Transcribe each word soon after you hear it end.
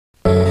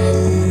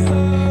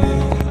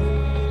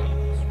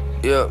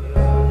Yep.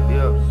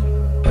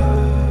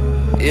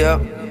 Yep.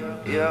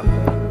 Yep.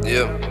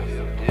 Yep.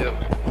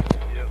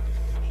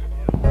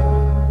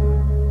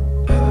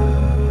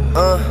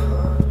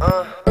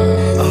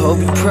 I hope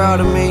you're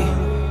proud of me,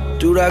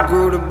 dude I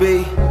grew to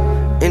be.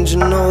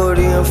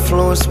 Ingenuity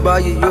influenced by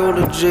your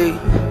eulogy.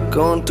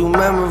 Going through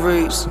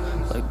memories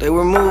like they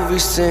were movie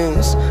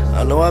scenes.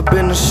 I know I've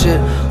been to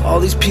shit, all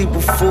these people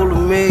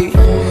fooling me.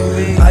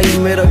 I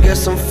admit I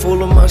guess I'm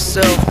fooling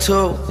myself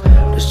too.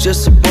 There's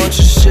just a bunch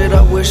of shit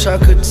I wish I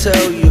could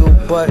tell you,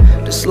 but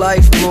this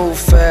life moved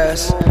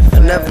fast. I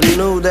never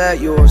knew that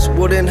yours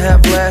wouldn't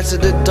have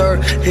lasted. The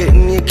dirt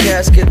hitting your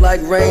casket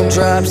like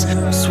raindrops.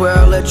 I swear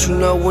I'll let you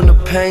know when the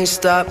pain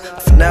stops.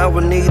 For now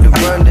I need to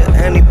run to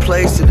any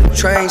place that the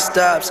train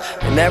stops.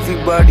 And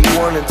everybody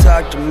wanna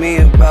talk to me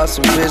about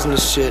some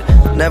business shit.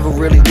 Never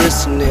really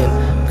listening,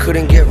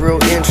 couldn't get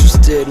real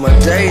interested. My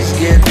days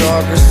get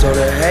darker so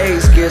the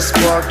haze gets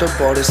sparked up.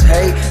 All this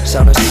hate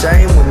sound the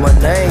same when my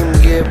name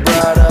get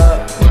brought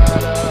up.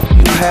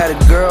 You had a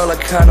girl, I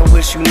kinda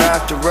wish you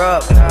knocked her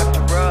up,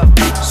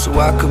 so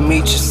I could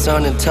meet your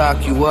son and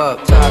talk you up.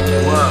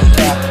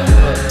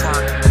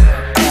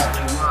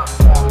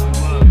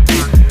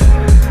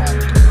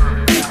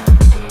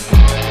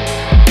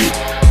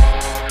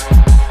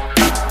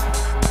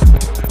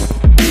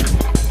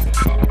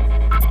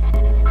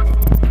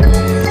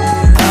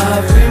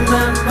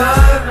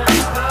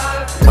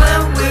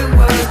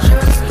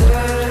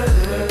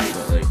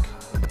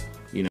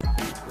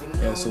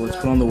 Yeah, so let's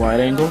put on the wide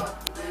angle.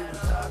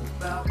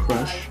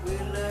 Crush.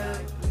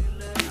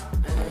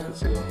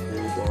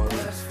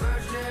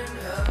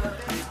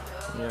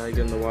 Yeah,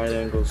 again, the wide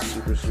angle is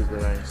super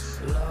nice.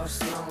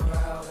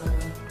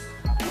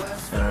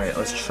 Alright,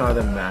 let's try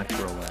the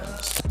macro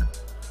lens.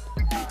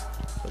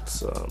 Let's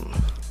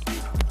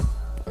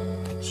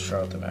try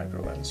out the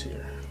macro lens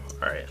here.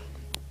 Alright.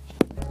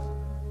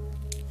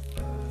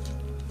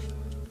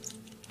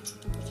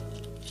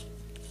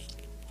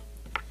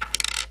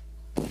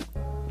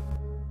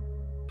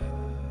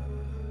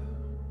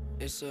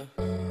 It's a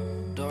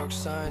dark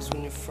science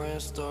when your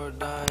friends start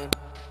dying.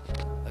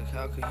 Like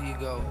how could he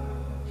go?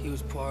 He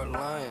was part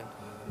lion.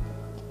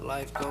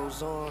 Life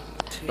goes on.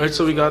 Alright,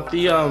 so we got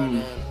the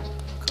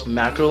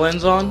macro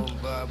lens on.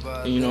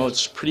 And, you know,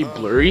 it's pretty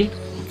blurry.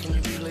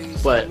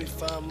 But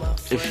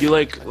if you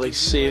like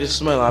say this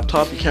is my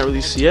laptop, you can't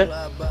really see it.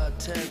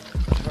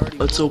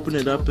 Let's open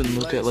it up and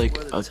look at like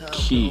a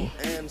key.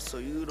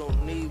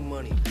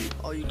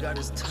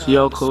 See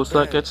how close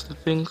that gets to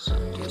things?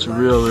 It's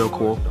real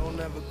cool.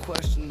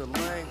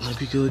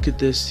 If you can look at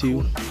this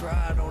too,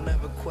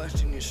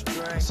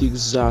 see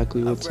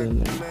exactly what's in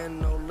there.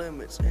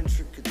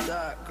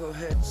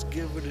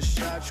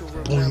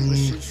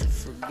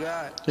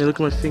 Hey, look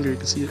at my finger, you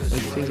can see it, my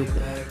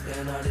fingerprint.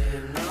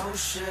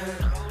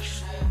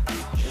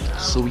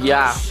 So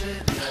yeah.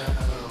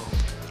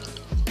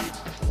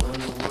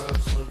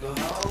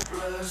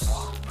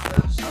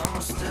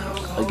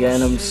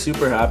 Again, I'm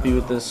super happy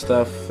with this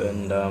stuff,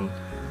 and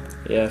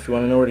yeah, if you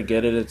want to know where to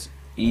get it, it's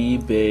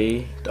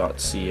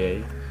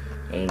ebay.ca,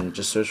 and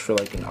just search for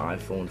like an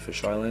iPhone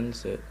fisheye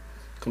lens. It's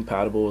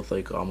compatible with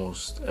like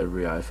almost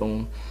every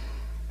iPhone,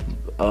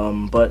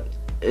 but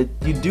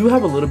you do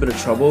have a little bit of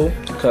trouble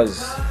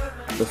because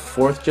the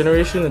 4th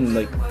generation and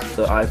like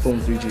the iPhone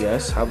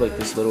 3GS have like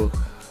this little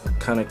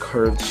kind of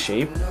curved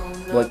shape,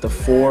 like the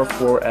 4,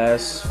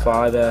 4S,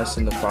 5S,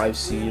 and the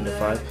 5C and the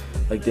 5,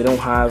 like they don't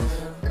have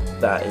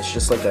that. It's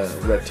just like a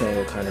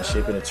rectangle kind of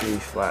shape, and it's really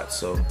flat,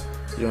 so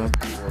you don't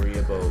have to worry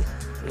about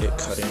it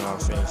cutting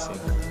off anything.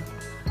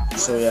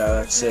 So yeah,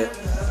 that's it.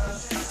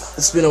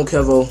 It's been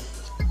Okevo.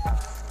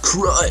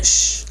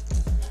 Crush!